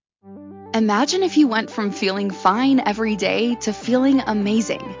Imagine if you went from feeling fine every day to feeling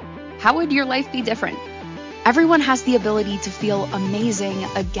amazing. How would your life be different? Everyone has the ability to feel amazing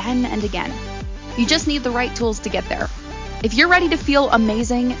again and again. You just need the right tools to get there. If you're ready to feel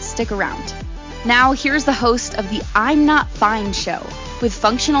amazing, stick around. Now, here's the host of the I'm Not Fine show with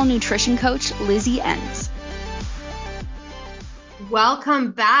functional nutrition coach Lizzie Enns.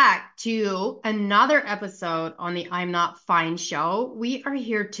 Welcome back to another episode on the I'm Not Fine show. We are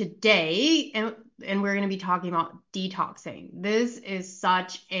here today and we're going to be talking about detoxing. This is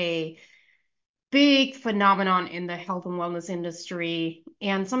such a big phenomenon in the health and wellness industry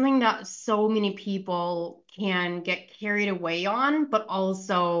and something that so many people can get carried away on, but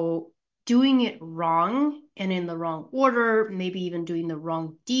also doing it wrong and in the wrong order, maybe even doing the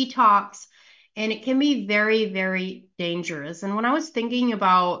wrong detox. And it can be very, very dangerous. And when I was thinking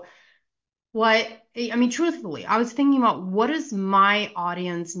about truthfully, I was thinking about what does my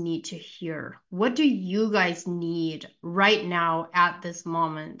audience need to hear? What do you guys need right now at this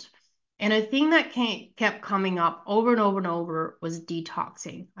moment? And a thing that kept coming up over and over and over was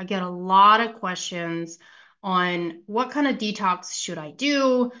detoxing. I get a lot of questions on what kind of detox should I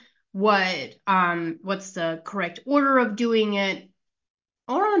do? What's the correct order of doing it?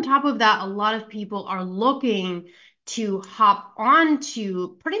 Or on top of that, a lot of people are looking to hop on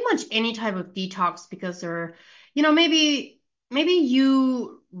to pretty much any type of detox because they're, maybe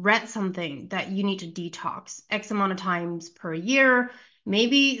you read something that you need to detox X amount of times per year.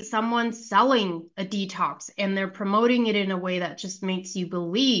 Maybe someone's selling a detox and they're promoting it in a way that just makes you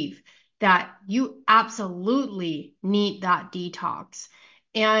believe that you absolutely need that detox.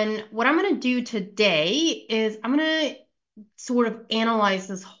 And what I'm going to do today is I'm going to sort of analyze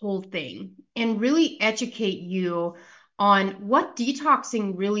this whole thing and really educate you on what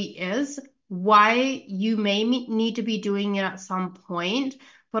detoxing really is, why you may need to be doing it at some point,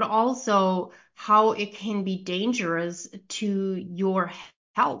 but also how it can be dangerous to your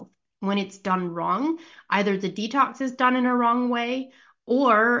health when it's done wrong. Either the detox is done in a wrong way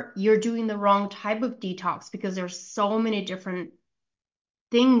or you're doing the wrong type of detox because there's so many different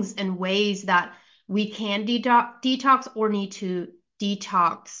things and ways that we can detox or need to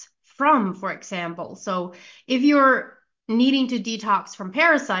detox from, for example. So if you're needing to detox from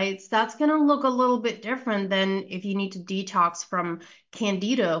parasites, that's going to look a little bit different than if you need to detox from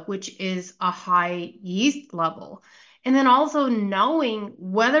candida, which is a high yeast level. And then also knowing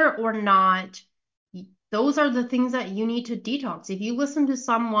whether or not those are the things that you need to detox. If you listen to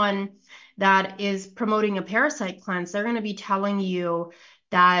someone that is promoting a parasite cleanse, they're going to be telling you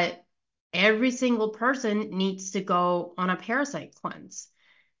that every single person needs to go on a parasite cleanse.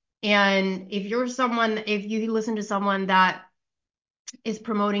 And if you listen to someone that is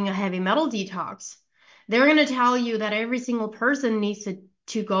promoting a heavy metal detox, they're going to tell you that every single person needs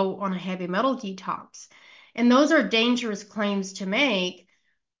to go on a heavy metal detox. And those are dangerous claims to make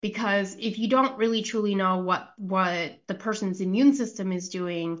because if you don't really truly know what the person's immune system is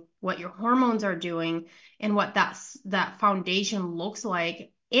doing, what your hormones are doing, and what that foundation looks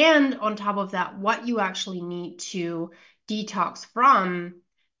like, and on top of that, what you actually need to detox from,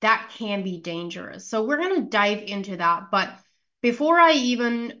 that can be dangerous. So we're going to dive into that. But before I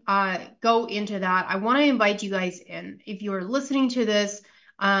even go into that, I want to invite you guys in. If you're listening to this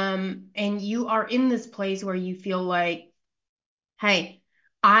and you are in this place where you feel like, hey,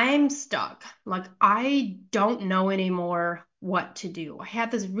 I'm stuck. Like, I don't know anymore what to do. I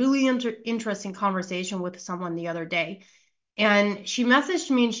had this really interesting conversation with someone the other day, and she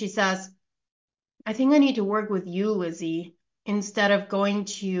messaged me and she says, I think I need to work with you, Lizzie, instead of going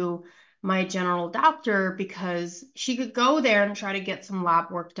to my general doctor because she could go there and try to get some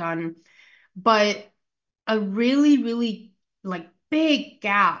lab work done. But a really, really like big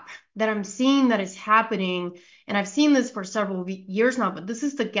gap that I'm seeing that is happening, and I've seen this for several years now, but this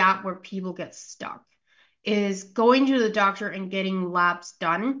is the gap where people get stuck, is going to the doctor and getting labs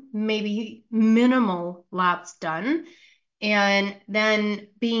done, maybe minimal labs done, and then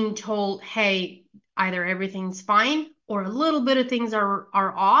being told, hey, either everything's fine or a little bit of things are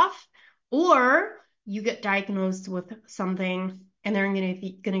off, or you get diagnosed with something and they're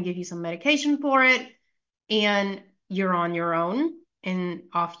gonna give you some medication for it and you're on your own and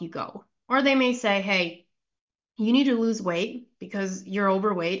off you go. Or they may say, hey, you need to lose weight because you're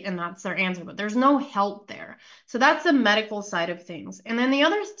overweight, and that's their answer, but there's no help there. So that's the medical side of things. And then the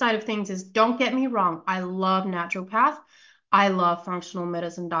other side of things is, don't get me wrong, I love naturopath. I love functional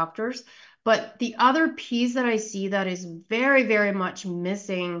medicine doctors. But the other piece that I see that is very, very much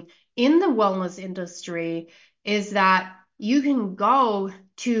missing in the wellness industry is that you can go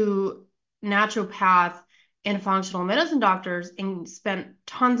to naturopath and functional medicine doctors and spent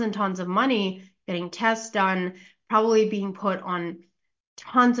tons and tons of money getting tests done, probably being put on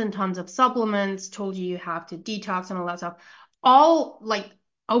tons and tons of supplements, told you have to detox and all that stuff. All like,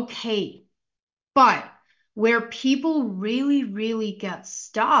 okay. But where people really, really get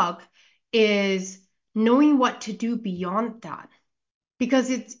stuck is knowing what to do beyond that. Because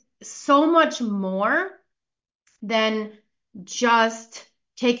it's so much more than just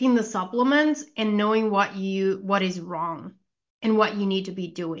taking the supplements and knowing what is wrong and what you need to be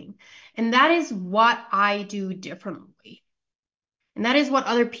doing. And that is what I do differently. And that is what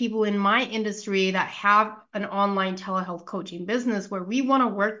other people in my industry that have an online telehealth coaching business where we want to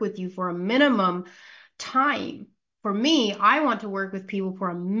work with you for a minimum time. For me, I want to work with people for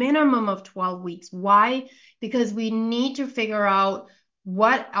a minimum of 12 weeks. Why? Because we need to figure out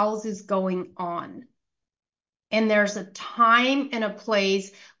what else is going on. And there's a time and a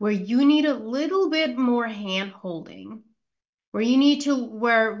place where you need a little bit more hand holding,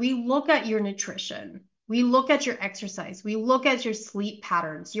 where we look at your nutrition, we look at your exercise, we look at your sleep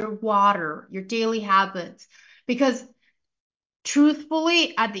patterns, your water, your daily habits. Because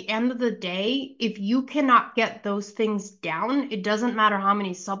truthfully, at the end of the day, if you cannot get those things down, it doesn't matter how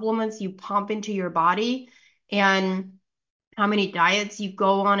many supplements you pump into your body and how many diets you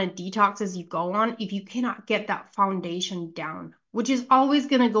go on and detoxes you go on, if you cannot get that foundation down, which is always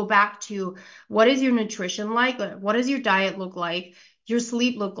going to go back to what is your nutrition like? What does your diet look like? Your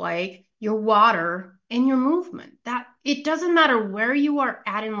sleep look like? Your water and your movement. That it doesn't matter where you are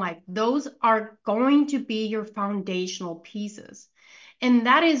at in life. Those are going to be your foundational pieces. And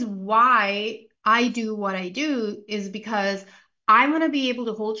that is why I do what I do, is because I'm going to be able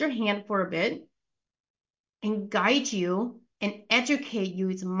to hold your hand for a bit and guide you and educate you.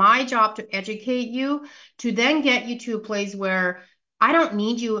 It's my job to educate you to then get you to a place where I don't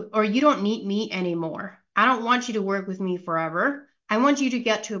need you or you don't need me anymore. I don't want you to work with me forever. I want you to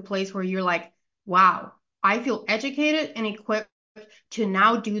get to a place where you're like, wow, I feel educated and equipped to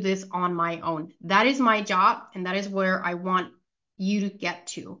now do this on my own. That is my job, and that is where I want you to get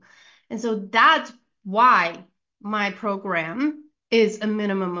to. And so that's why my program is a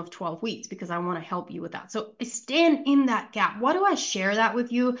minimum of 12 weeks, because I want to help you with that. So I stand in that gap. Why do I share that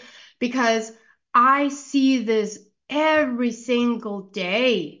with you? Because I see this every single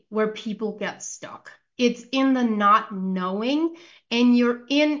day where people get stuck. It's in the not knowing, and you're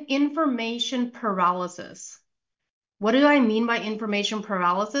in information paralysis. What do I mean by information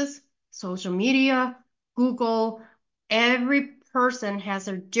paralysis? Social media, Google, every person has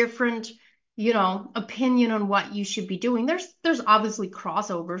a different, opinion on what you should be doing. There's obviously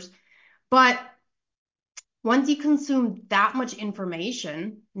crossovers, but once you consume that much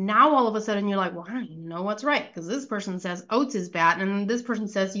information, now all of a sudden you're like, well, I don't even know what's right, because this person says oats is bad, and this person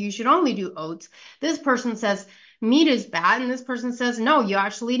says you should only do oats. This person says meat is bad, and this person says, no, you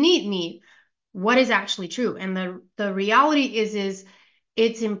actually need meat. What is actually true? And the reality is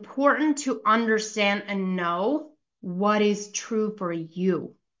it's important to understand and know what is true for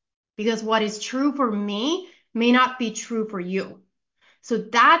you, because what is true for me may not be true for you. So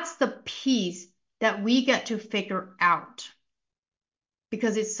that's the piece that we get to figure out,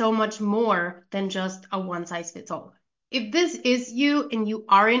 because it's so much more than just a one size fits all. If this is you and you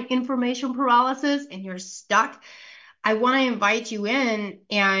are in information paralysis and you're stuck, I want to invite you in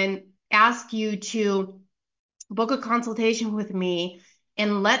and ask you to book a consultation with me,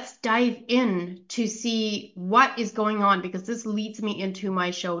 and let's dive in to see what is going on, because this leads me into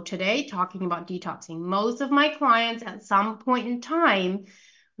my show today talking about detoxing. Most of my clients at some point in time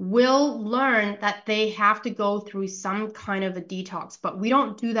will learn that they have to go through some kind of a detox, but we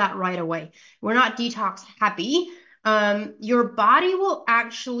don't do that right away. We're not detox happy. Your body will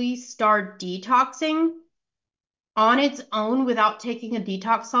actually start detoxing on its own without taking a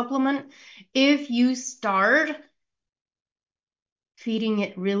detox supplement if you start feeding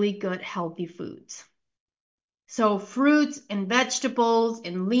it really good, healthy foods. So fruits and vegetables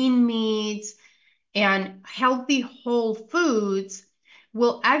and lean meats and healthy whole foods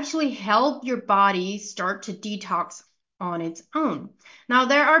will actually help your body start to detox on its own. Now,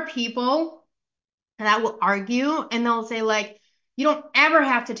 there are people that will argue and they'll say, like, you don't ever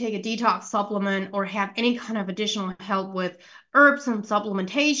have to take a detox supplement or have any kind of additional help with herbs and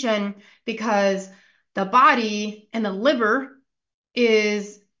supplementation, because the body and the liver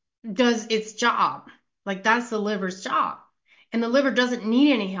does its job. Like, that's the liver's job. And the liver doesn't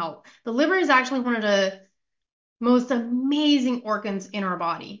need any help. The liver is actually one of the most amazing organs in our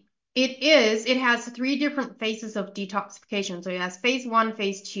body. It has 3 different phases of detoxification. So it has phase 1,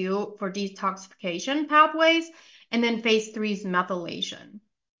 phase 2 for detoxification pathways, and then phase 3 is methylation.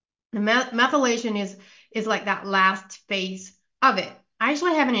 The methylation is like that last phase of it. I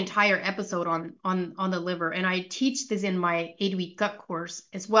actually have an entire episode on the liver, and I teach this in my 8-week gut course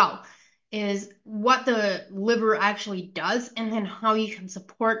as well, is what the liver actually does and then how you can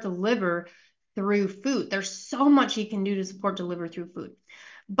support the liver through food. There's so much you can do to support the liver through food.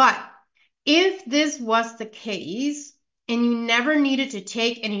 But if this was the case and you never needed to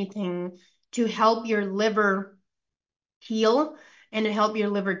take anything to help your liver heal and to help your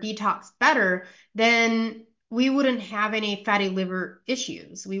liver detox better, then we wouldn't have any fatty liver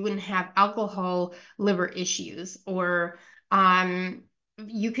issues. We wouldn't have alcohol liver issues, or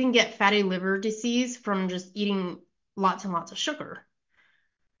you can get fatty liver disease from just eating lots and lots of sugar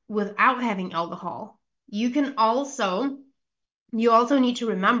without having alcohol. You also need to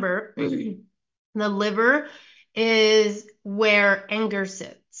remember the liver is where anger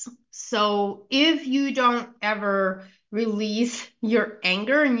sits. So if you don't ever release your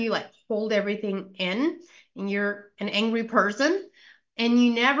anger and you like hold everything in and you're an angry person and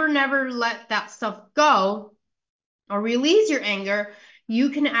you never let that stuff go or release your anger, you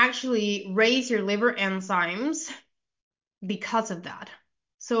can actually raise your liver enzymes because of that.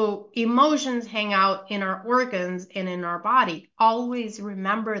 So emotions hang out in our organs and in our body. Always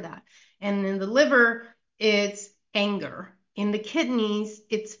remember that. And in the liver, it's anger. In the kidneys,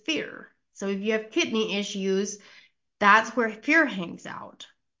 it's fear. So if you have kidney issues, that's where fear hangs out.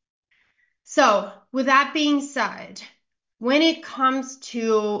 So with that being said, when it comes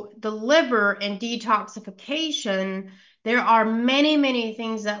to the liver and detoxification, there are many, many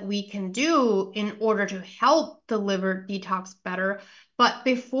things that we can do in order to help the liver detox better. But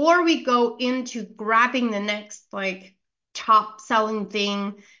before we go into grabbing the next like top selling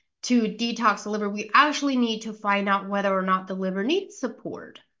thing to detox the liver, we actually need to find out whether or not the liver needs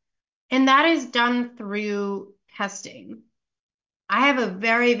support. And that is done through testing. I have a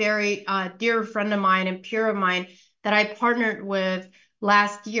very, very dear friend of mine and peer of mine that I partnered with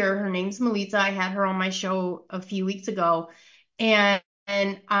last year. Her name's Melissa. I had her on my show a few weeks ago. And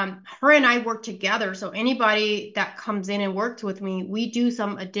her and I work together. So anybody that comes in and works with me, we do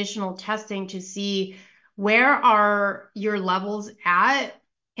some additional testing to see where are your levels at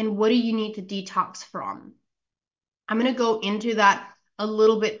and what do you need to detox from. I'm going to go into that a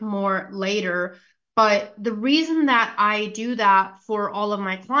little bit more later. But the reason that I do that for all of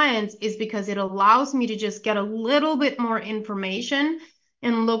my clients is because it allows me to just get a little bit more information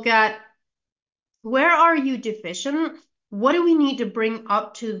and look at where are you deficient? What do we need to bring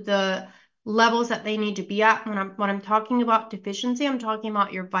up to the levels that they need to be at? When I'm talking about deficiency, I'm talking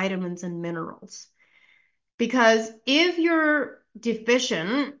about your vitamins and minerals. Because if you're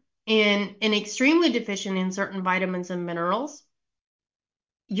deficient and extremely deficient in certain vitamins and minerals,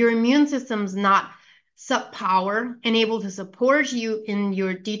 your immune system's not subpower and able to support you in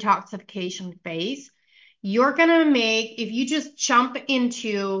your detoxification phase. You're gonna make, if you just jump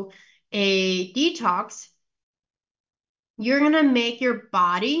into a detox, you're gonna make your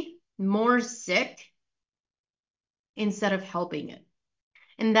body more sick instead of helping it.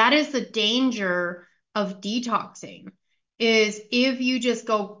 And that is the danger of detoxing, is if you just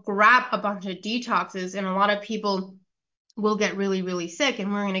go grab a bunch of detoxes, and a lot of people will get really, really sick.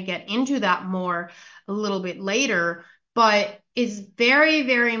 And we're going to get into that more a little bit later. But it's very,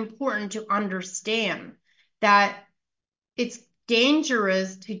 very important to understand that it's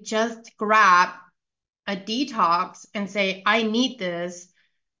dangerous to just grab a detox and say, I need this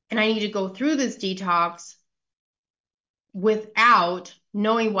and I need to go through this detox without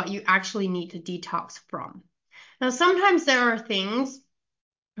knowing what you actually need to detox from. Now, sometimes there are things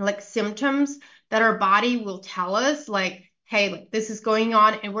like symptoms that our body will tell us, like, hey, like this is going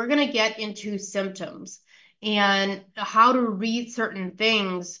on, and we're going to get into symptoms and how to read certain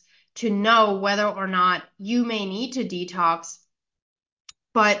things to know whether or not you may need to detox.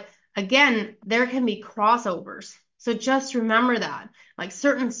 But again, there can be crossovers. So just remember that, like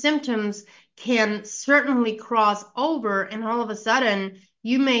certain symptoms can certainly cross over, and all of a sudden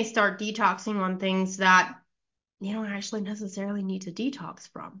you may start detoxing on things that you don't actually necessarily need to detox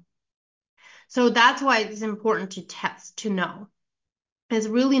from. So that's why it's important to test, to know. It's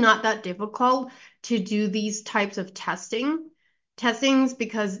really not that difficult to do these types of testings,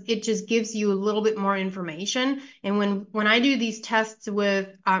 because it just gives you a little bit more information. And when I do these tests with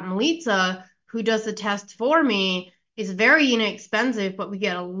Melissa, who does the test for me, it's very inexpensive, but we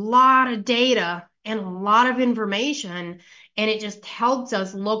get a lot of data and a lot of information, and it just helps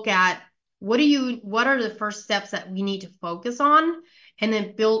us look at what are the first steps that we need to focus on, and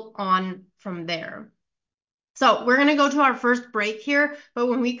then build on from there. So we're going to go to our first break here, but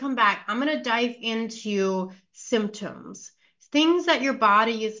when we come back, I'm going to dive into symptoms. things that your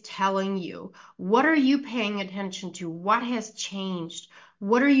body is telling you. What are you paying attention to? What has changed?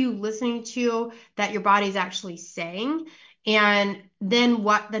 What are you listening to that your body is actually saying? And then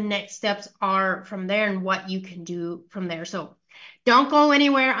what the next steps are from there and what you can do from there. So don't go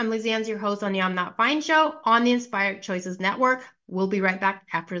anywhere. I'm Lizzie, your host on the I'm Not Fine show on the Inspired Choices Network. We'll be right back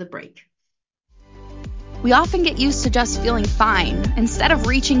after the break. We often get used to just feeling fine instead of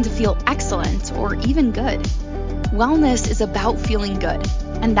reaching to feel excellent or even good. Wellness is about feeling good,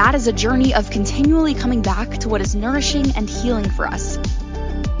 and that is a journey of continually coming back to what is nourishing and healing for us.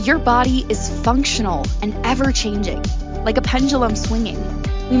 Your body is functional and ever-changing, like a pendulum swinging.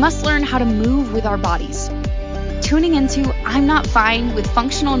 We must learn how to move with our bodies. Tuning into I'm Not Fine with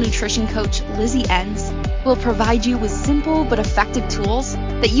functional nutrition coach Lizzie Enns will provide you with simple but effective tools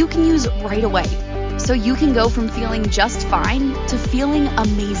that you can use right away, so you can go from feeling just fine to feeling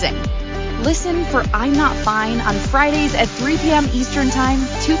amazing. Listen for I'm Not Fine on Fridays at 3 p.m. Eastern Time,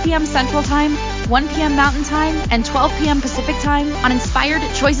 2 p.m. Central Time, 1 p.m. Mountain Time, and 12 p.m. Pacific Time on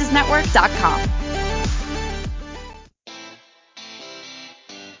InspiredChoicesNetwork.com.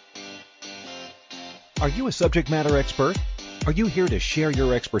 Are you a subject matter expert? Are you here to share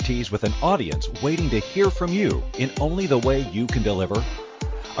your expertise with an audience waiting to hear from you in only the way you can deliver?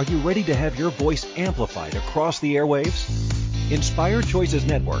 Are you ready to have your voice amplified across the airwaves? Inspired Choices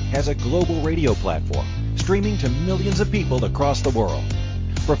Network has a global radio platform streaming to millions of people across the world.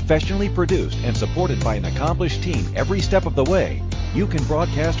 Professionally produced and supported by an accomplished team every step of the way, you can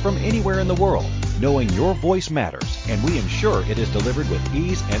broadcast from anywhere in the world, knowing your voice matters, and we ensure it is delivered with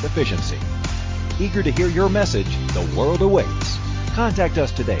ease and efficiency. Eager to hear your message, the world awaits. Contact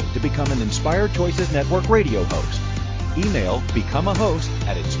us today to become an Inspired Choices Network radio host. Email become a host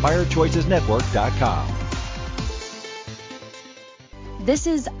at inspiredchoicesnetwork.com. This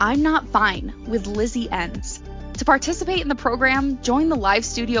is I'm Not Fine with Lizzie Enns. To participate in the program, join the live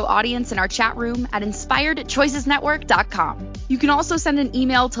studio audience in our chat room at inspiredchoicesnetwork.com. You can also send an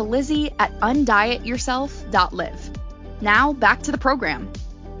email to Lizzie at undietyourself.live. Now, back to the program.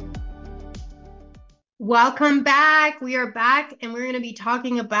 Welcome back. We are back, and we're going to be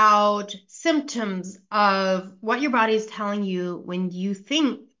talking about symptoms of what your body is telling you when you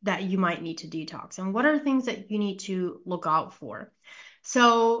think that you might need to detox, and what are things that you need to look out for.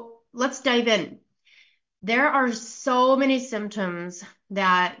 So let's dive in. There are so many symptoms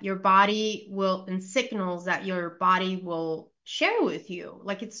that your body will, and signals that your body will share with you,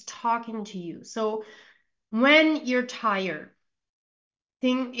 like it's talking to you. So when you're tired,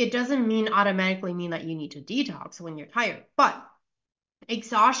 it doesn't automatically mean that you need to detox when you're tired, but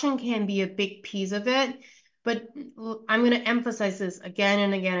exhaustion can be a big piece of it. But I'm going to emphasize this again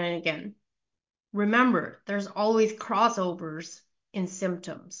and again and again. Remember, there's always crossovers in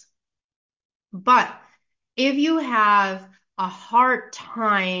symptoms. But if you have a hard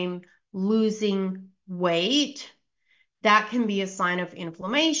time losing weight, that can be a sign of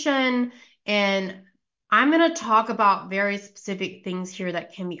inflammation. And I'm going to talk about very specific things here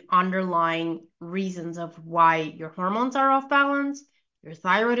that can be underlying reasons of why your hormones are off balance, your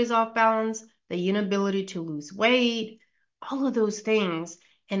thyroid is off balance, the inability to lose weight, all of those things.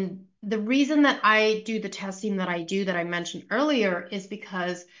 And the reason that I do the testing that I do that I mentioned earlier is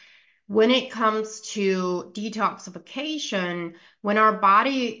because when it comes to detoxification, when our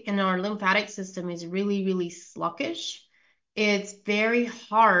body and our lymphatic system is really, really sluggish, it's very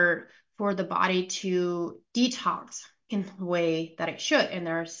hard for the body to detox in the way that it should. And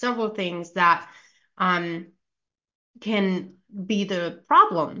there are several things that can be the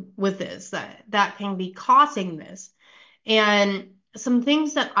problem with this, that can be causing this. And some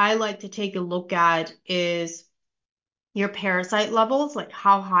things that I like to take a look at is your parasite levels, like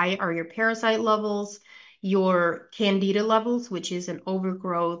how high are your parasite levels, your candida levels, which is an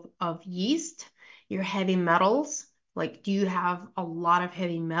overgrowth of yeast, your heavy metals, like do you have a lot of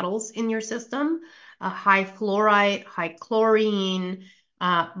heavy metals in your system, high fluoride, high chlorine,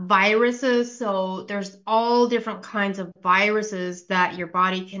 viruses. So there's all different kinds of viruses that your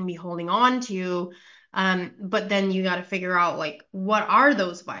body can be holding on to. But then you got to figure out like, what are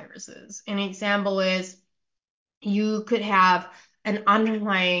those viruses? An example is you could have an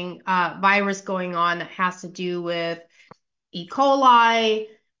underlying virus going on that has to do with E. coli.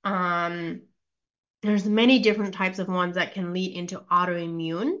 There's many different types of ones that can lead into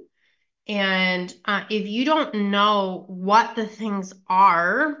autoimmune. And if you don't know what the things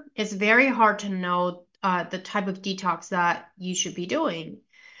are, it's very hard to know the type of detox that you should be doing.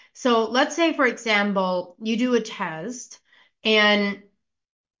 So let's say, for example, you do a test and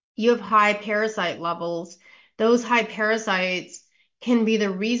you have high parasite levels. Those high parasites can be the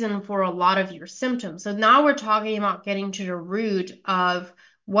reason for a lot of your symptoms. So now we're talking about getting to the root of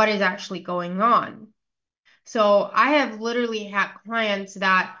what is actually going on. So I have literally had clients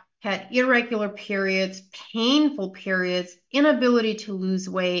that had irregular periods, painful periods, inability to lose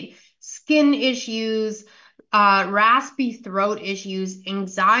weight, skin issues, raspy throat issues,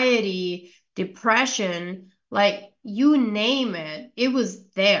 anxiety, depression, like you name it, it was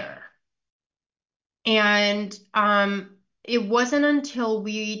there. And it wasn't until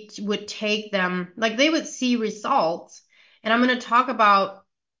we would take them, like they would see results. And I'm going to talk about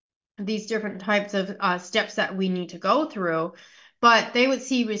these different types of steps that we need to go through, but they would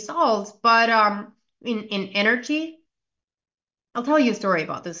see results. But in energy, I'll tell you a story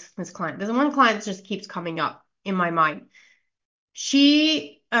about this client. There's one client that just keeps coming up in my mind.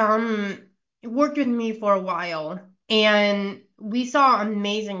 She worked with me for a while, and we saw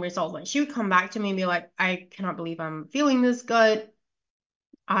amazing results. Like she would come back to me and be like, I cannot believe I'm feeling this good.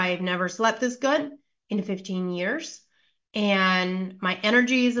 I've never slept this good in 15 years, and my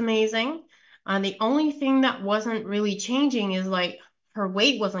energy is amazing. The only thing that wasn't really changing is like her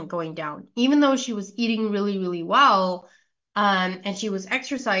weight wasn't going down, even though she was eating really, really well, and she was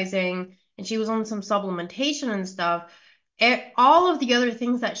exercising and she was on some supplementation and stuff. All of the other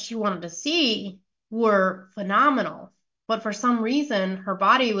things that she wanted to see were phenomenal, but for some reason, her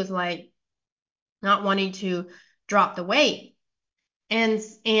body was like not wanting to drop the weight and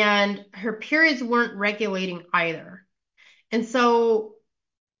her periods weren't regulating either. And so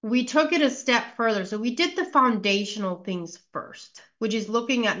we took it a step further. So we did the foundational things first, which is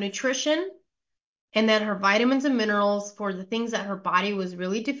looking at nutrition and then her vitamins and minerals for the things that her body was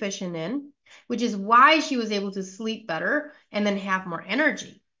really deficient in, which is why she was able to sleep better and then have more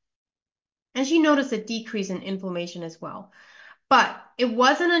energy. And she noticed a decrease in inflammation as well. But it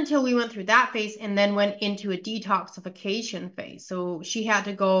wasn't until we went through that phase and then went into a detoxification phase. So she had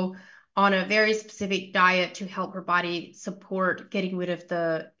to go on a very specific diet to help her body support getting rid of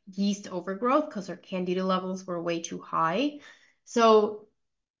the yeast overgrowth because her candida levels were way too high. So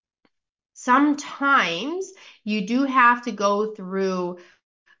sometimes you do have to go through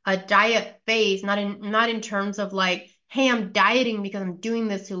a diet phase, not in terms of like, hey, I'm dieting because I'm doing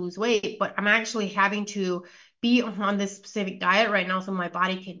this to lose weight, but I'm actually having to be on this specific diet right now so my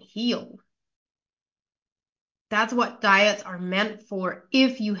body can heal. That's what diets are meant for.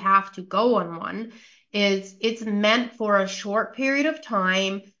 If you have to go on one, is it's meant for a short period of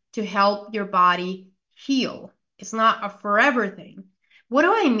time to help your body heal. It's not a forever thing. What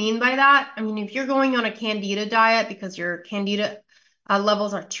do I mean by that? I mean, if you're going on a candida diet because your candida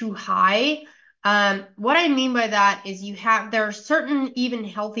levels are too high, what I mean by that is there are certain even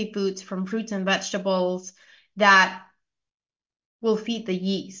healthy foods from fruits and vegetables that will feed the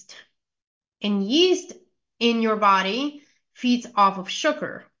yeast. And yeast in your body feeds off of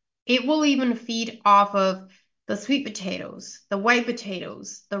sugar. It will even feed off of the sweet potatoes, the white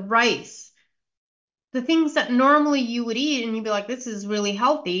potatoes, the rice, the things that normally you would eat and you'd be like, this is really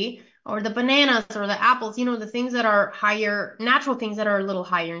healthy, or the bananas or the apples, the things that are higher, natural things that are a little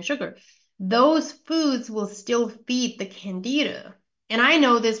higher in sugar. Those foods will still feed the candida. And I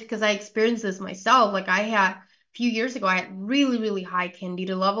know this because I experienced this myself. Like a few years ago, I had really, really high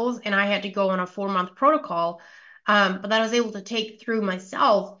candida levels and I had to go on a 4-month protocol, but that I was able to take through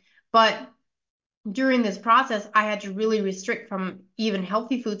myself. But during this process, I had to really restrict from even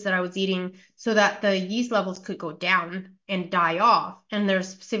healthy foods that I was eating so that the yeast levels could go down and die off. And there's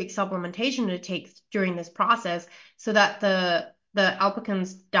specific supplementation to take during this process so that the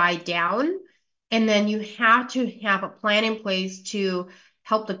alpacans die down. And then you have to have a plan in place to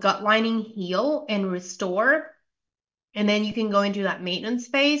help the gut lining heal and restore. And then you can go into that maintenance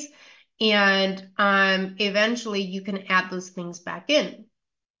phase. And eventually you can add those things back in.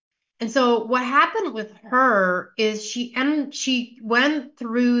 And so what happened with her is she went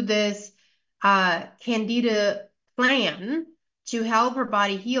through this candida plan to help her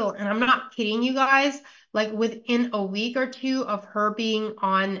body heal. And I'm not kidding you guys, like within a week or two of her being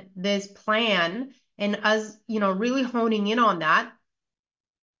on this plan and us, really honing in on that,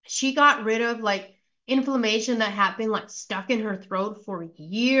 she got rid of like inflammation that had been like stuck in her throat for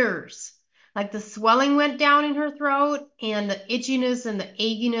years. Like the swelling went down in her throat and the itchiness and the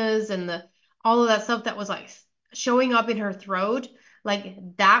achiness and the all of that stuff that was like showing up in her throat, like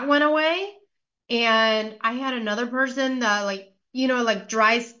that went away. And I had another person that like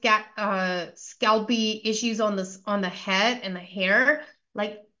dry scalpy issues on the head and the hair,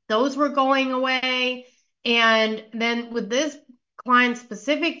 like those were going away. And then with this client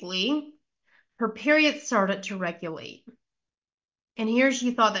specifically, her period started to regulate. And here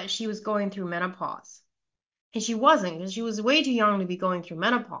she thought that she was going through menopause. And she wasn't, because she was way too young to be going through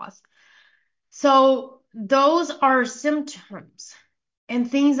menopause. So those are symptoms and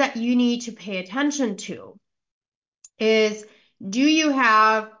things that you need to pay attention to is, do you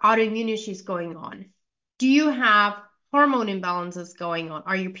have autoimmune issues going on? Do you have hormone imbalances going on?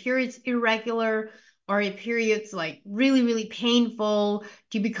 Are your periods irregular? Are your periods like really, really painful?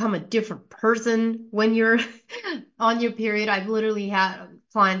 Do you become a different person when you're on your period? I've literally had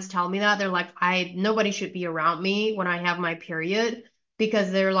clients tell me that. They're like, nobody should be around me when I have my period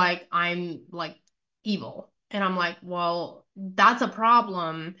because they're like, I'm like evil. And I'm like, well, that's a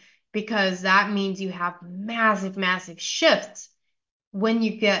problem because that means you have massive, massive shifts when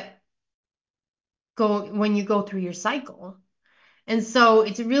you go through your cycle. And so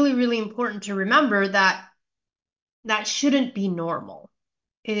it's really, really important to remember that that shouldn't be normal.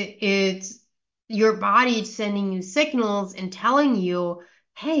 It's your body sending you signals and telling you,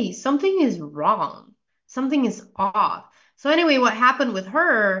 hey, something is wrong. Something is off. So anyway, what happened with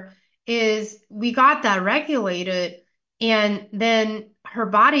her is we got that regulated, and then her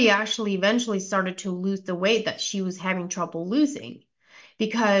body actually eventually started to lose the weight that she was having trouble losing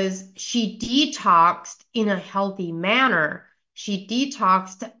because she detoxed in a healthy manner. She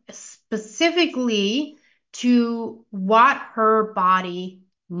detoxed specifically to what her body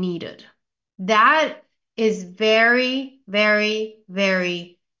needed. That is very, very,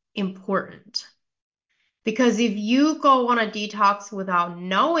 very important. Because if you go on a detox without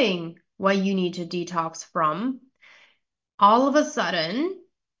knowing what you need to detox from, all of a sudden,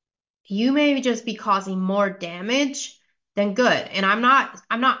 you may just be causing more damage than good. And I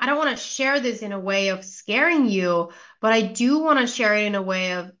don't want to share this in a way of scaring you, but I do want to share it in a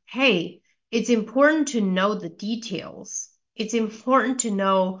way of, hey, it's important to know the details. It's important to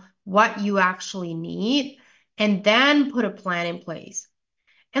know what you actually need and then put a plan in place.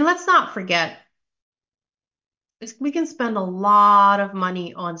 And let's not forget, we can spend a lot of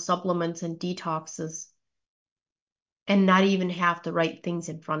money on supplements and detoxes and not even have the right things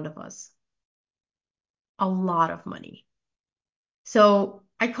in front of us. A lot of money. So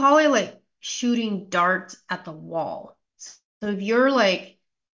I call it like shooting darts at the wall. So if you're like,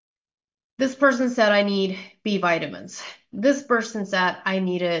 this person said I need B vitamins. This person said I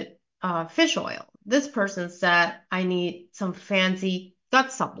needed fish oil. This person said I need some fancy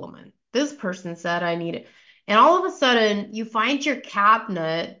gut supplement. This person said I need it. And all of a sudden you find your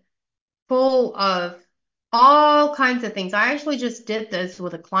cabinet full of all kinds of things. I actually just did this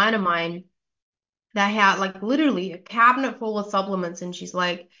with a client of mine that had like literally a cabinet full of supplements, and she's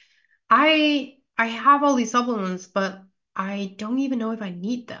like, I have all these supplements, but I don't even know if I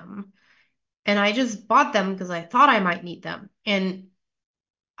need them. And I just bought them because I thought I might need them. And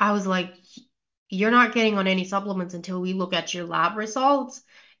I was like, you're not getting on any supplements until we look at your lab results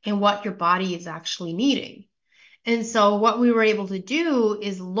and what your body is actually needing. And so what we were able to do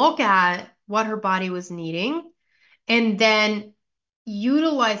is look at what her body was needing and then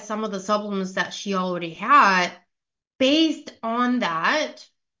utilize some of the supplements that she already had based on that,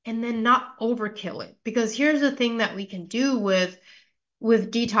 and then not overkill it. Because here's the thing that we can do with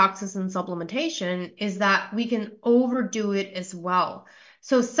detoxes and supplementation is that we can overdo it as well.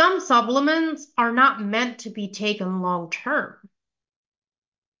 So some supplements are not meant to be taken long term.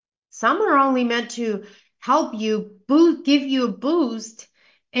 Some are only meant to help you give you a boost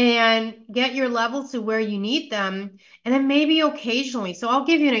and get your levels to where you need them, and then maybe occasionally. So I'll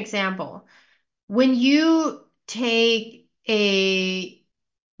give you an example. When you take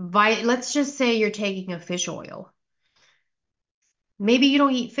let's just say you're taking a fish oil. Maybe you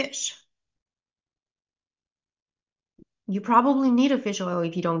don't eat fish. You probably need a fish oil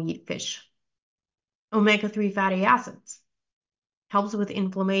if you don't eat fish. Omega-3 fatty acids helps with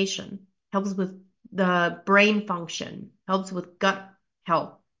inflammation, helps with the brain function, helps with gut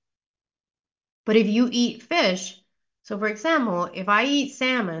health. But if you eat fish, so for example, if I eat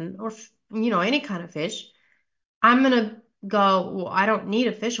salmon or any kind of fish, I'm gonna go, well, I don't need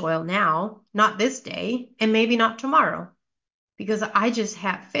a fish oil now, not this day, and maybe not tomorrow, because I just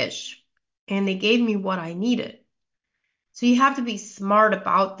had fish and they gave me what I needed. So you have to be smart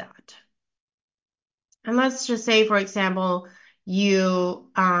about that. And let's just say, for example,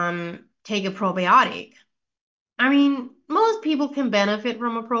 you take a probiotic. I mean, most people can benefit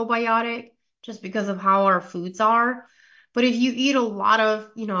from a probiotic just because of how our foods are. But if you eat a lot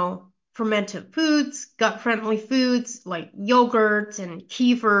of, fermented foods, gut-friendly foods like yogurts and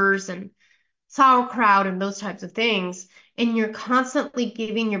kefirs and sauerkraut and those types of things, and you're constantly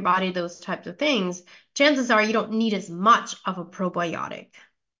giving your body those types of things, chances are you don't need as much of a probiotic.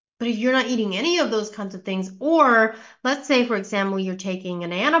 But if you're not eating any of those kinds of things, or let's say, for example, you're taking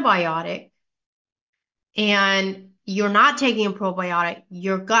an antibiotic, and you're not taking a probiotic,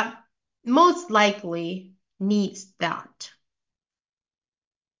 your gut most likely needs that.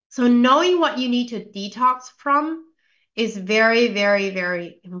 So knowing what you need to detox from is very, very,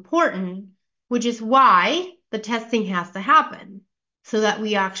 very important, which is why the testing has to happen so that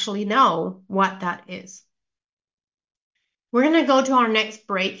we actually know what that is. We're going to go to our next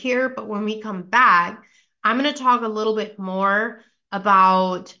break here, but when we come back, I'm going to talk a little bit more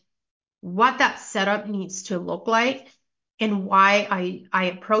about what that setup needs to look like and why I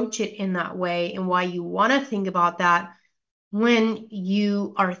approach it in that way and why you want to think about that when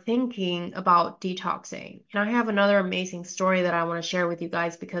you are thinking about detoxing. And I have another amazing story that I want to share with you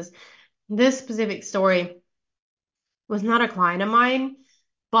guys, because this specific story was not a client of mine,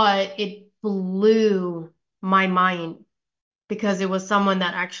 but it blew my mind because it was someone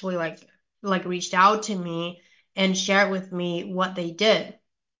that actually like reached out to me and shared with me what they did.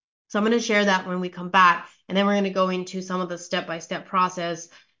 So I'm going to share that when we come back, and then we're going to go into some of the step-by-step process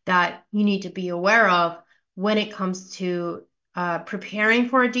that you need to be aware of when it comes to preparing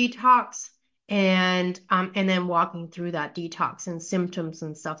for a detox and then walking through that detox and symptoms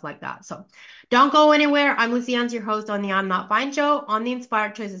and stuff like that. So don't go anywhere. I'm Lizzie, your host on the I'm Not Fine show on the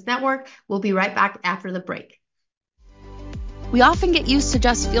Inspired Choices Network. We'll be right back after the break. We often get used to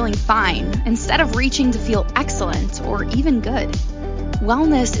just feeling fine instead of reaching to feel excellent or even good.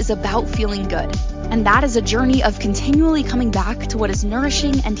 Wellness is about feeling good, and that is a journey of continually coming back to what is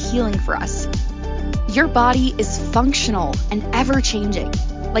nourishing and healing for us. Your body is functional and ever-changing,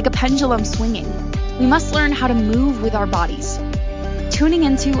 like a pendulum swinging. We must learn how to move with our bodies. Tuning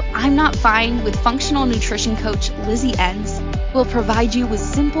into I'm Not Fine with functional nutrition coach Lizzie Enns will provide you with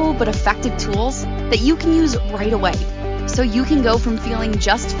simple but effective tools that you can use right away, so you can go from feeling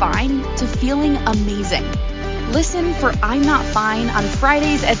just fine to feeling amazing. Listen for I'm Not Fine on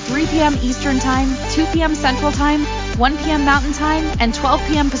Fridays at 3 p.m. Eastern Time, 2 p.m. Central Time, 1 p.m. Mountain Time, and 12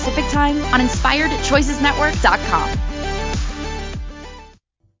 p.m. Pacific Time on InspiredChoicesNetwork.com.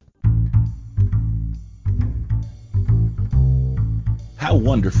 How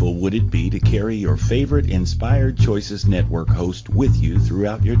wonderful would it be to carry your favorite Inspired Choices Network host with you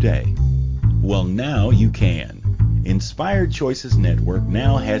throughout your day? Well, now you can. Inspired Choices Network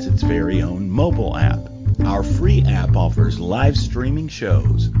now has its very own mobile app. Our free app offers live streaming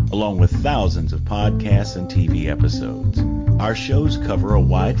shows, along with thousands of podcasts and TV episodes. Our shows cover a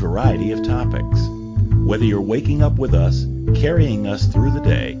wide variety of topics. Whether you're waking up with us, carrying us through the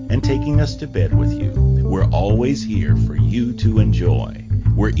day, and taking us to bed with you, we're always here for you to enjoy.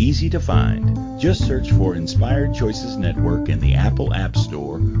 We're easy to find. Just search for Inspired Choices Network in the Apple App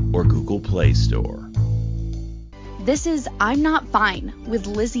Store or Google Play Store. This is I'm Not Fine with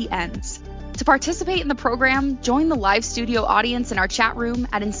Lizzie Enns. To participate in the program, join the live studio audience in our chat room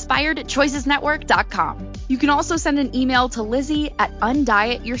at InspiredChoicesNetwork.com. You can also send an email to Lizzie at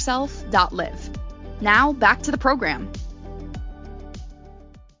undietyourself.live. Now, back to the program.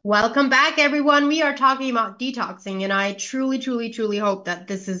 Welcome back, everyone. We are talking about detoxing, and I truly, truly, truly hope that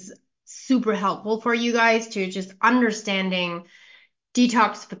this is super helpful for you guys to just understanding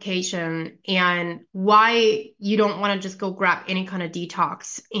detoxification and why you don't want to just go grab any kind of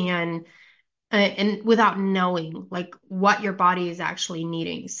detox and without knowing like what your body is actually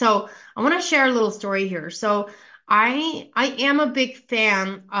needing. So I want to share a little story here. So I am a big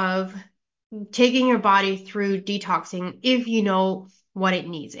fan of taking your body through detoxing if you know what it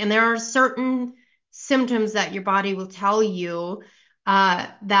needs. And there are certain symptoms that your body will tell you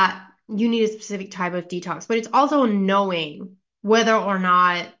that you need a specific type of detox, but it's also knowing whether or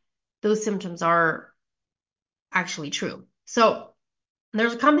not those symptoms are actually true. So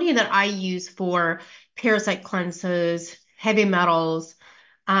there's a company that I use for parasite cleanses, heavy metals,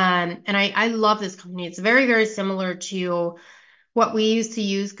 and I love this company. It's very, very similar to what we used to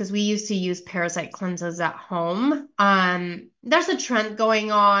use, because we used to use parasite cleanses at home. There's a trend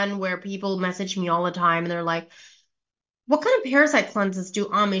going on where people message me all the time and they're like, what kind of parasite cleanses do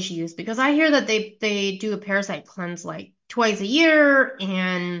Amish use? Because I hear that they do a parasite cleanse like twice a year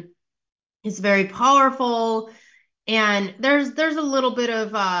and it's very powerful. And there's a little bit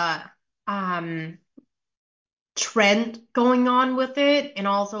of trend going on with it, and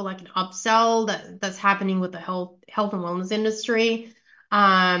also like an upsell that's happening with the health and wellness industry.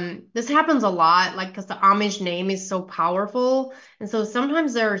 This happens a lot, like because the Amish name is so powerful, and so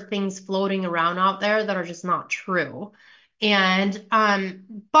sometimes there are things floating around out there that are just not true. And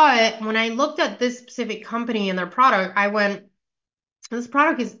but when I looked at this specific company and their product, I went, this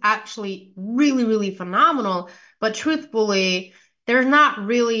product is actually really, really phenomenal, but truthfully, there's not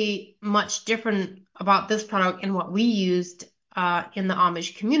really much different about this product and what we used in the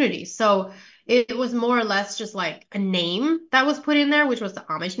Amish community. So it was more or less just like a name that was put in there, which was the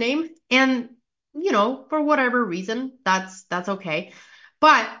Amish name. And, for whatever reason, that's okay.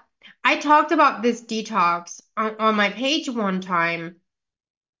 But I talked about this detox on my page one time,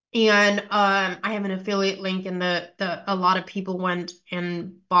 and I have an affiliate link, and a lot of people went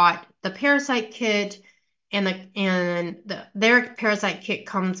and bought the parasite kit, and their parasite kit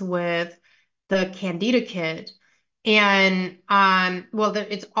comes with the Candida kit, and well,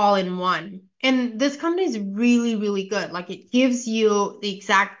 it's all in one. And this company is really, really good. Like, it gives you the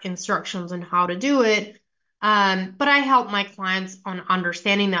exact instructions on how to do it. But I help my clients on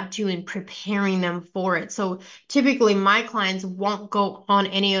understanding that too and preparing them for it. So typically my clients won't go on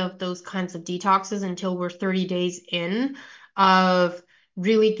any of those kinds of detoxes until we're 30 days in of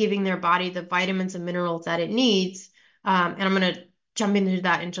really giving their body the vitamins and minerals that it needs. And I'm going to jump into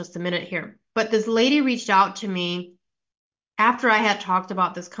that in just a minute here. But this lady reached out to me after I had talked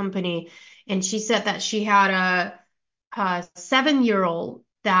about this company, and she said that she had a 7-year-old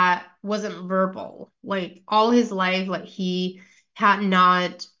that wasn't verbal, like all his life. Like, he had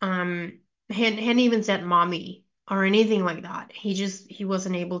not hadn't even said mommy or anything like that. He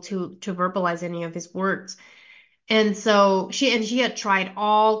wasn't able to verbalize any of his words. And so she had tried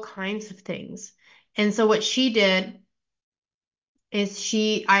all kinds of things. And so what she did is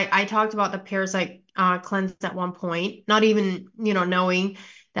I talked about the parasite cleanse at one point, not even, knowing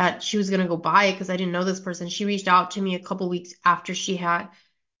that she was going to go buy it because I didn't know this person. She reached out to me a couple weeks after she had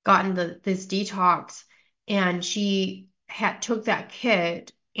gotten this detox, and she had took that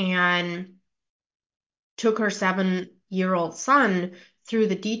kit and took her 7-year-old son through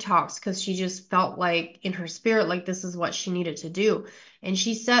the detox because she just felt like in her spirit, like this is what she needed to do. And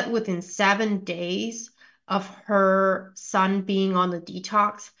she said within 7 days of her son being on the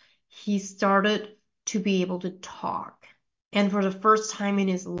detox, he started to be able to talk. And for the first time in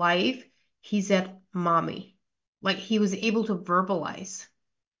his life, he said, mommy. Like, he was able to verbalize.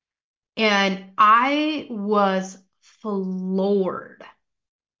 And I was floored.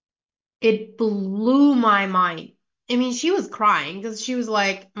 It blew my mind. I mean, she was crying because she was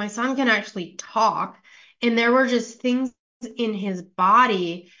like, my son can actually talk. And there were just things in his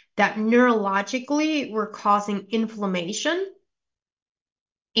body that neurologically were causing inflammation.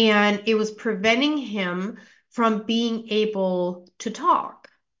 And it was preventing him from being able to talk.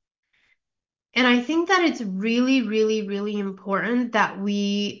 And I think that it's really, really, really important that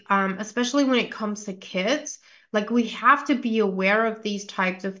we, especially when it comes to kids, like, we have to be aware of these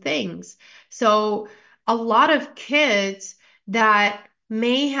types of things. So a lot of kids that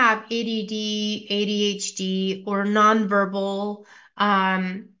may have ADD, ADHD, or nonverbal,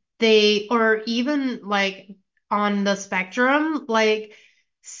 or even like on the spectrum, like,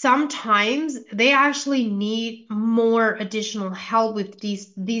 sometimes they actually need more additional help with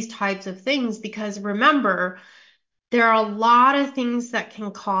these types of things, because remember, there are a lot of things that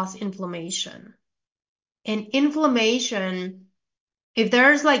can cause inflammation. And inflammation, if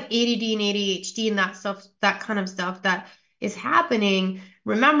there's like ADD and ADHD and that stuff, that kind of stuff that is happening,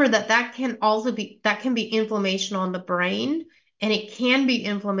 remember that can be inflammation on the brain, and it can be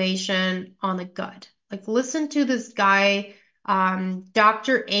inflammation on the gut. Like, listen to this guy,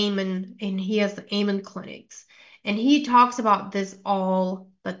 Dr. Amen, and he has the Amen clinics, and he talks about this all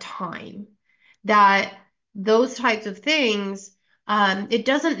the time, that those types of things, it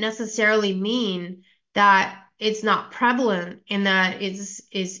doesn't necessarily mean that it's not prevalent and that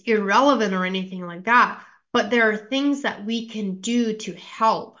is irrelevant or anything like that. But there are things that we can do to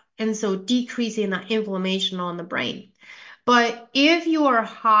help. And so decreasing that inflammation on the brain. But if you are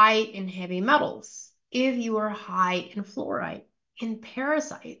high in heavy metals, if you are high in fluoride, in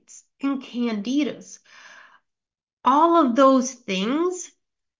parasites, in candidas, all of those things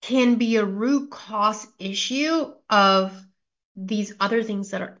can be a root cause issue of these other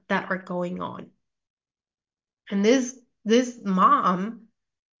things that are going on. And this mom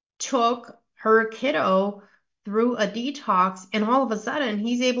took her kiddo through a detox, and all of a sudden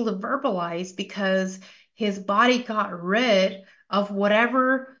he's able to verbalize because his body got rid of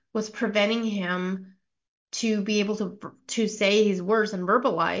whatever was preventing him to be able to say his words and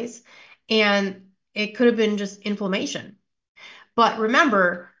verbalize. And it could have been just inflammation. But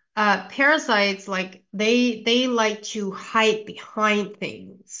remember, parasites, like, they like to hide behind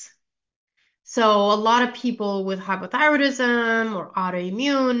things. So a lot of people with hypothyroidism or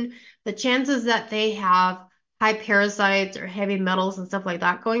autoimmune, the chances that they have high parasites or heavy metals and stuff like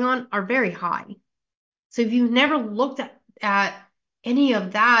that going on are very high. So if you've never looked at any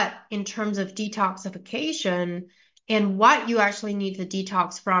of that in terms of detoxification and what you actually need to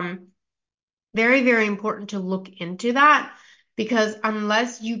detox from, very, very important to look into that, because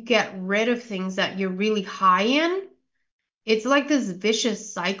unless you get rid of things that you're really high in, it's like this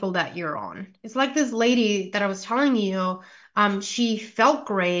vicious cycle that you're on. It's like this lady that I was telling you, she felt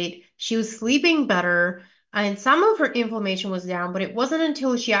great, she was sleeping better, and some of her inflammation was down, but it wasn't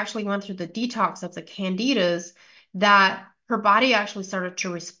until she actually went through the detox of the candidas that her body actually started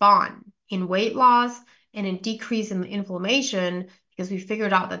to respond in weight loss and in decrease in the inflammation, because we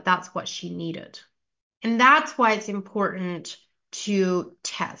figured out that that's what she needed. And that's why it's important to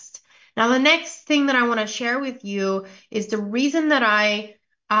test. Now, the next thing that I want to share with you is the reason that I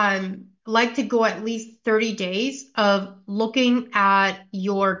like to go at least 30 days of looking at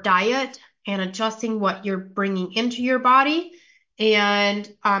your diet and adjusting what you're bringing into your body and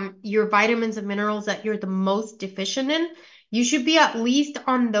your vitamins and minerals that you're the most deficient in. You should be at least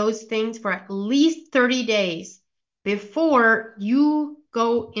on those things for at least 30 days before you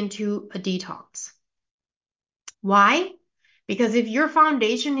go into a detox. Why? Because if your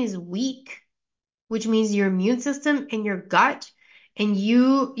foundation is weak, which means your immune system and your gut, and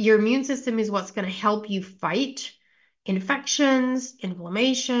your immune system is what's going to help you fight infections,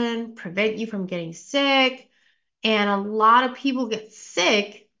 inflammation, prevent you from getting sick. And a lot of people get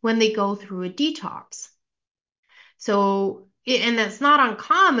sick when they go through a detox. So, and that's not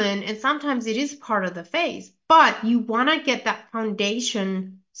uncommon, and sometimes it is part of the phase, but you want to get that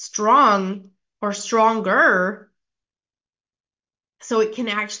foundation strong or stronger so it can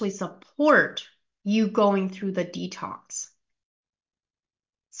actually support you going through the detox.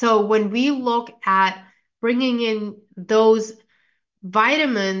 So when we look at bringing in those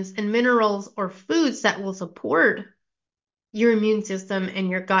vitamins and minerals or foods that will support your immune system and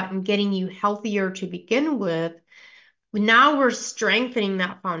your gut and getting you healthier to begin with, now we're strengthening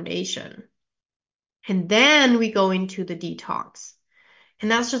that foundation. And then we go into the detox. And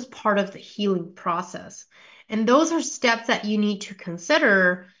that's just part of the healing process. And those are steps that you need to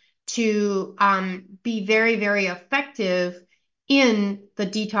consider to be very, very effective in the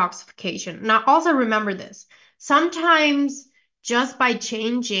detoxification. Now, also remember this. Sometimes just by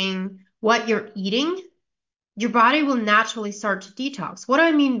changing what you're eating, your body will naturally start to detox. What do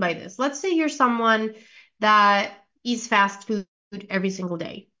I mean by this? Let's say you're someone that eats fast food every single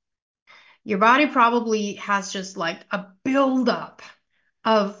day. Your body probably has just like a buildup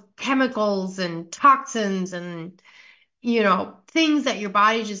of chemicals and toxins and, things that your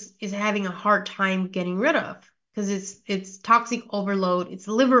body just is having a hard time getting rid of because it's toxic overload, it's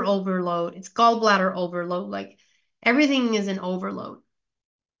liver overload, it's gallbladder overload, like everything is an overload.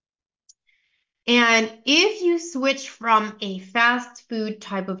 And if you switch from a fast food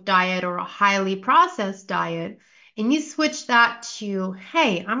type of diet or a highly processed diet, and you switch that to,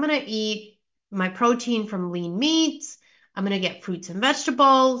 hey, I'm going to eat my protein from lean meats, I'm going to get fruits and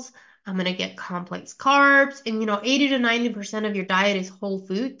vegetables, I'm going to get complex carbs, and 80 to 90% of your diet is whole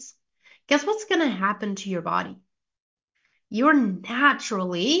foods, guess what's going to happen to your body? You're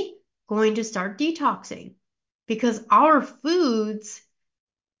naturally going to start detoxing because our foods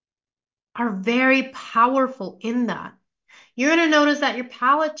are very powerful in that. You're going to notice that your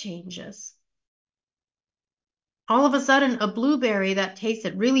palate changes. All of a sudden, a blueberry that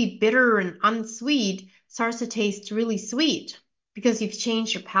tasted really bitter and unsweet starts to taste really sweet because you've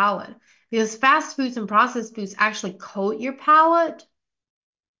changed your palate. Because fast foods and processed foods actually coat your palate.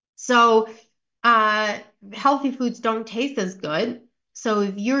 So healthy foods don't taste as good. So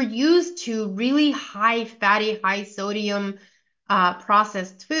if you're used to really high fatty, high sodium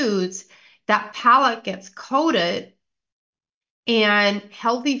processed foods, that palate gets coated. And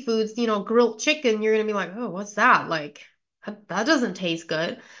healthy foods, grilled chicken, you're going to be like, oh, what's that? Like, that doesn't taste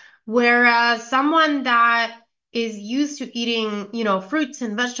good. Whereas someone that is used to eating, fruits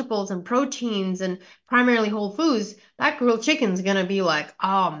and vegetables and proteins and primarily whole foods, that grilled chicken's going to be like,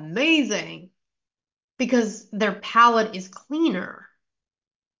 oh, amazing, because their palate is cleaner.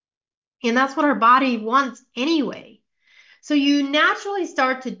 And that's what our body wants anyway. So you naturally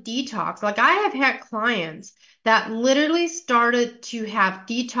start to detox. Like I have had clients that literally started to have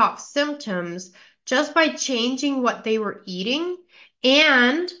detox symptoms just by changing what they were eating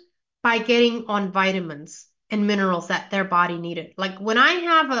and by getting on vitamins and minerals that their body needed. Like when I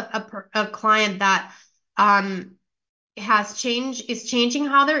have a client that is changing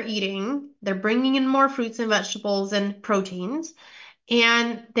how they're eating, they're bringing in more fruits and vegetables and proteins,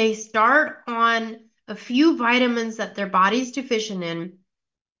 and they start on a few vitamins that their body's deficient in.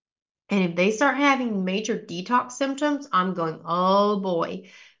 And if they start having major detox symptoms, I'm going, oh boy,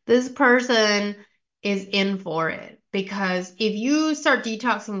 this person is in for it. Because if you start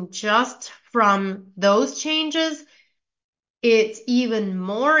detoxing just from those changes, it's even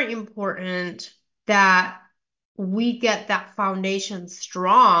more important that we get that foundation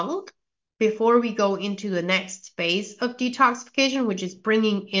strong before we go into the next phase of detoxification, which is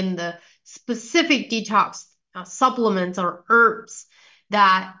bringing in the specific detox supplements or herbs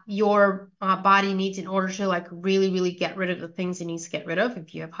that your body needs in order to like really, really get rid of the things it needs to get rid of.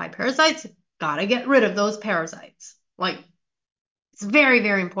 If you have high parasites, gotta get rid of those parasites. Like, it's very,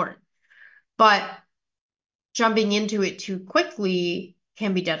 very important. But jumping into it too quickly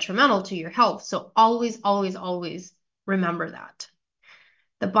can be detrimental to your health. So always, always, always remember that.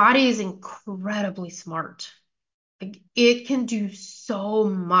 The body is incredibly smart. Like, it can do so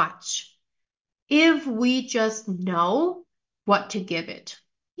much if we just know what to give it.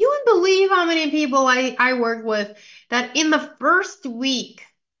 You wouldn't believe how many people I work with that in the first week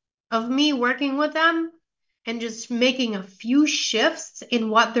of me working with them and just making a few shifts in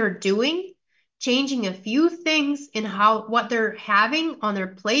what they're doing, changing a few things in what they're having on their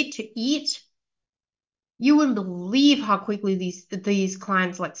plate to eat, you wouldn't believe how quickly these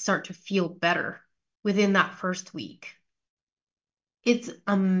clients like start to feel better within that first week. It's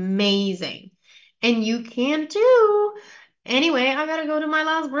amazing. And you can too. Anyway, I gotta go to my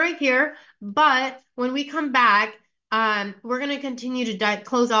last break here. But when we come back, we're gonna continue to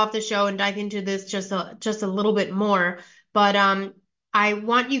close off the show and dive into this just a little bit more. But I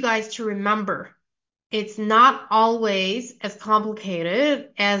want you guys to remember, it's not always as complicated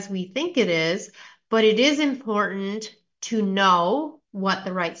as we think it is, but it is important to know what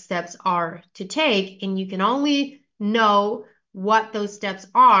the right steps are to take. And you can only know what those steps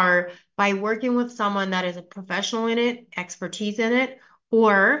are by working with someone that is a professional in it, expertise in it,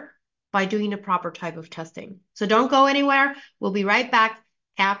 or by doing the proper type of testing. So don't go anywhere. We'll be right back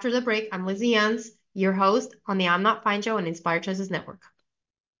after the break. I'm Lizzie Enns, your host on the I'm Not Fine Show and Inspired Choices Network.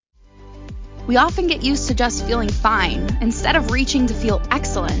 We often get used to just feeling fine instead of reaching to feel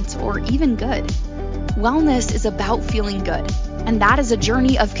excellent or even good. Wellness is about feeling good, and that is a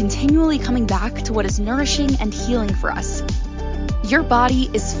journey of continually coming back to what is nourishing and healing for us. Your body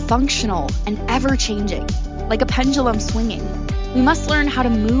is functional and ever-changing, like a pendulum swinging. We must learn how to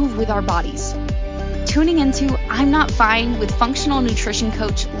move with our bodies. Tuning into I'm Not Fine with functional nutrition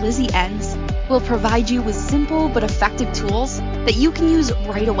coach Lizzie Enns will provide you with simple but effective tools that you can use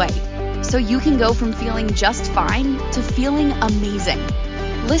right away, so you can go from feeling just fine to feeling amazing.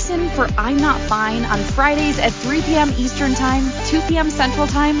 Listen for I'm Not Fine on Fridays at 3 p.m. Eastern Time, 2 p.m. Central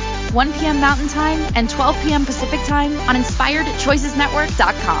Time, 1 p.m. Mountain Time, and 12 p.m. Pacific Time on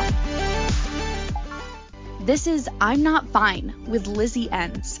InspiredChoicesNetwork.com. This is I'm Not Fine with Lizzie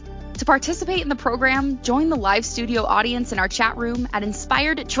Enns. To participate in the program, join the live studio audience in our chat room at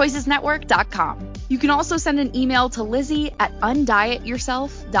InspiredChoicesNetwork.com. You can also send an email to Lizzie at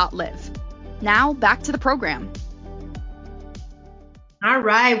undietyourself.live. Now, back to the program. All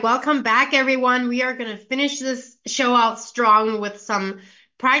right, welcome back, everyone. We are going to finish this show out strong with some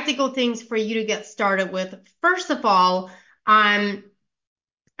practical things for you to get started with. First of all, I'm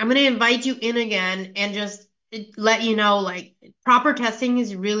going to invite you in again and just let you know, like, proper testing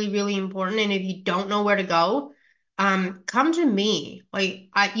is really, really important. And if you don't know where to go, come to me. Like,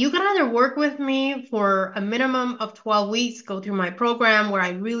 you can either work with me for a minimum of 12 weeks, go through my program where I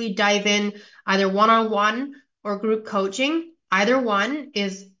really dive in either one-on-one or group coaching. Either one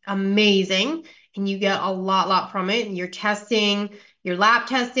is amazing, and you get a lot from it. And your testing, your lab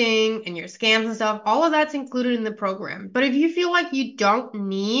testing, and your scans and stuff, all of that's included in the program. But if you feel like you don't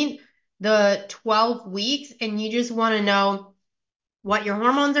need the 12 weeks and you just want to know what your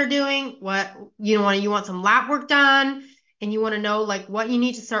hormones are doing, what you want some lab work done, and you want to know like what you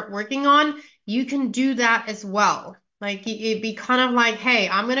need to start working on, you can do that as well. Like, it'd be kind of like, hey,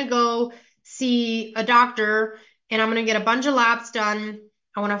 I'm going to go see a doctor and I'm going to get a bunch of labs done.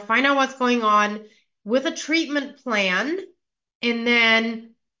 I want to find out what's going on with a treatment plan, and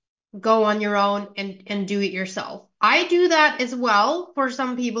then go on your own and do it yourself. I do that as well for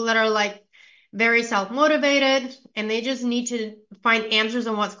some people that are like very self-motivated and they just need to find answers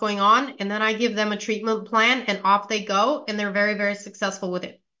on what's going on. And then I give them a treatment plan and off they go, and they're very, very successful with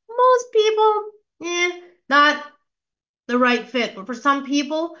it. Most people, not the right fit. But for some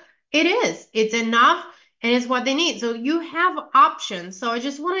people, it is. It's enough and it's what they need. So you have options. So I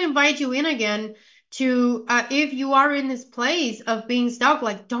just want to invite you in again to, if you are in this place of being stuck,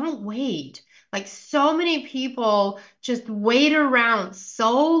 like, don't wait. Like, so many people just wait around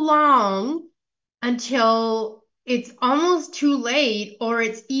so long until it's almost too late, or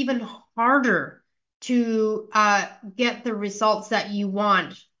it's even harder to get the results that you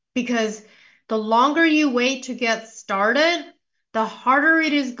want. Because the longer you wait to get started, the harder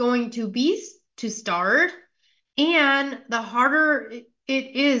it is going to be to start, and the harder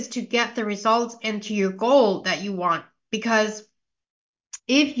it is to get the results and to your goal that you want. Because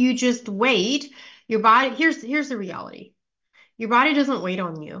if you just wait, your body, here's the reality. Your body doesn't wait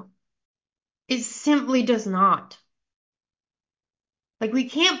on you. It simply does not. Like, we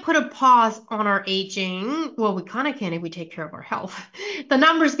can't put a pause on our aging. Well, we kind of can if we take care of our health. The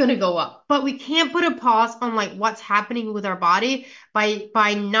number's going to go up, but we can't put a pause on like what's happening with our body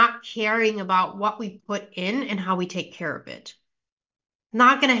by not caring about what we put in and how we take care of it.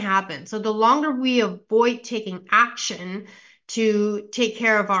 Not going to happen. So the longer we avoid taking action to take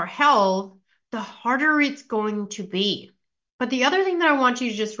care of our health, the harder it's going to be. But the other thing that I want you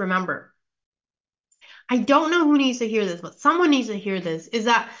to just remember, I don't know who needs to hear this, but someone needs to hear this, is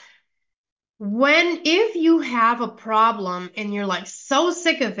that if you have a problem and you're like so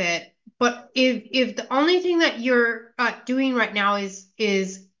sick of it, but if the only thing that you're doing right now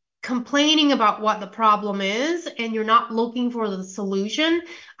is complaining about what the problem is and you're not looking for the solution,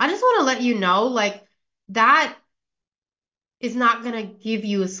 I just want to let you know, like, that is not going to give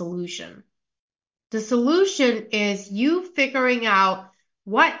you a solution. The solution is you figuring out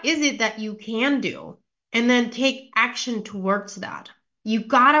what is it that you can do and then take action towards that. You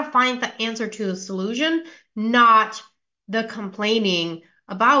gotta find the answer to the solution, not the complaining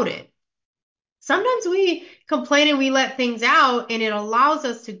about it. Sometimes we complain and we let things out and it allows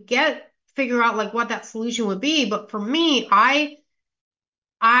us to figure out like what that solution would be. But for me,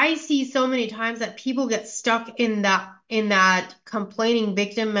 I see so many times that people get stuck in that complaining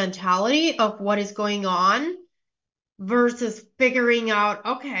victim mentality of what is going on versus figuring out,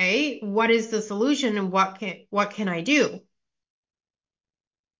 okay, what is the solution and what can I do?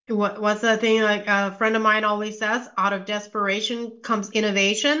 What's the thing like a friend of mine always says, out of desperation comes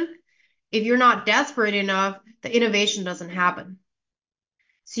innovation. If you're not desperate enough, the innovation doesn't happen.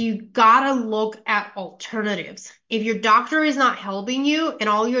 So you gotta look at alternatives. If your doctor is not helping you and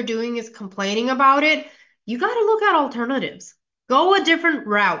all you're doing is complaining about it, you gotta look at alternatives. Go a different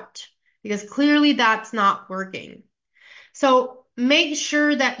route because clearly that's not working. So make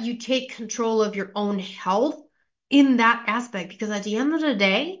sure that you take control of your own health in that aspect, because at the end of the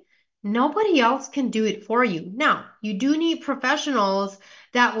day, nobody else can do it for you. Now, you do need professionals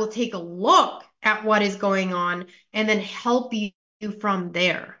that will take a look at what is going on and then help you from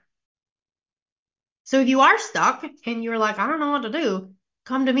there. So if you are stuck and you're like, I don't know what to do,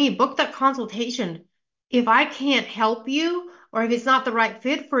 come to me, book that consultation. If I can't help you, or if it's not the right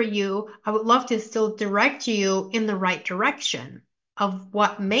fit for you, I would love to still direct you in the right direction of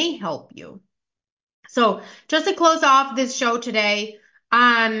what may help you. So just to close off this show today,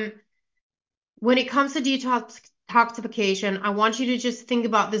 when it comes to detoxification, I want you to just think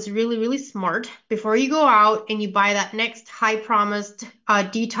about this really, really smart before you go out and you buy that next high promised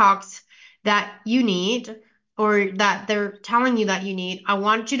detox that you need or that they're telling you that you need. I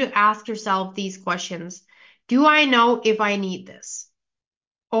want you to ask yourself these questions. Do I know if I need this?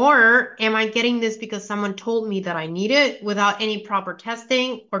 Or am I getting this because someone told me that I need it without any proper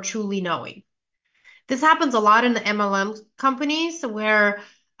testing or truly knowing? This happens a lot in the MLM companies where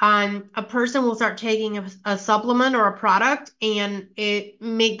a person will start taking a supplement or a product and it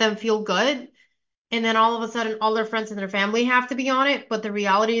make them feel good. And then all of a sudden, all their friends and their family have to be on it. But the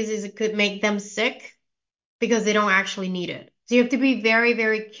reality is it could make them sick because they don't actually need it. So you have to be very,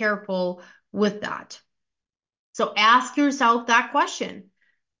 very careful with that. So ask yourself that question.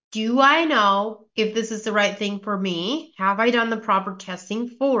 Do I know if this is the right thing for me? Have I done the proper testing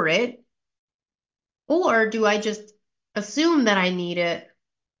for it? Or do I just assume that I need it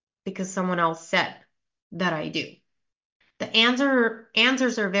because someone else said that I do? The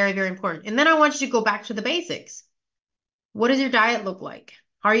answers are very, very important. And then I want you to go back to the basics. What does your diet look like?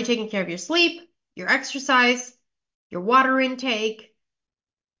 How are you taking care of your sleep, your exercise, your water intake,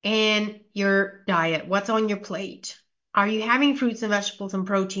 and your diet? What's on your plate? Are you having fruits and vegetables and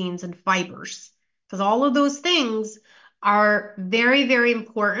proteins and fibers? Because all of those things are very, very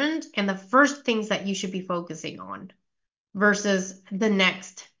important and the first things that you should be focusing on versus the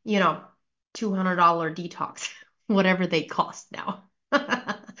next, $200 detox, whatever they cost now.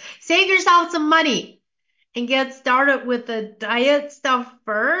 Save yourself some money and get started with the diet stuff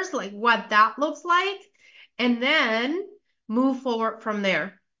first, like what that looks like, and then move forward from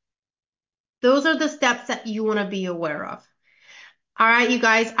there. Those are the steps that you want to be aware of. All right, you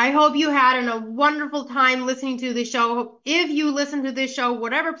guys, I hope you had a wonderful time listening to the show. If you listen to this show,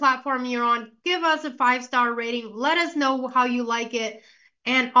 whatever platform you're on, give us a 5-star rating. Let us know how you like it.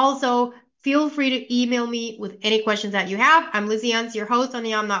 And also, feel free to email me with any questions that you have. I'm Lizzie, your host on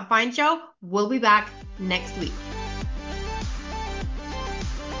the I'm Not Fine show. We'll be back next week.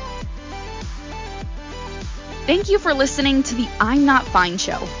 Thank you for listening to the I'm Not Fine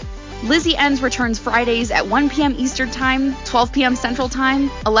show. Lizzie Ends returns Fridays at 1 p.m. Eastern Time, 12 p.m. Central Time,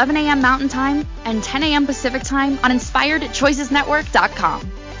 11 a.m. Mountain Time, and 10 a.m. Pacific Time on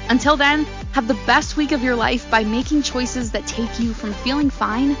InspiredChoicesNetwork.com. Until then, have the best week of your life by making choices that take you from feeling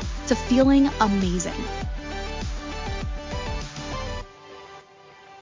fine to feeling amazing.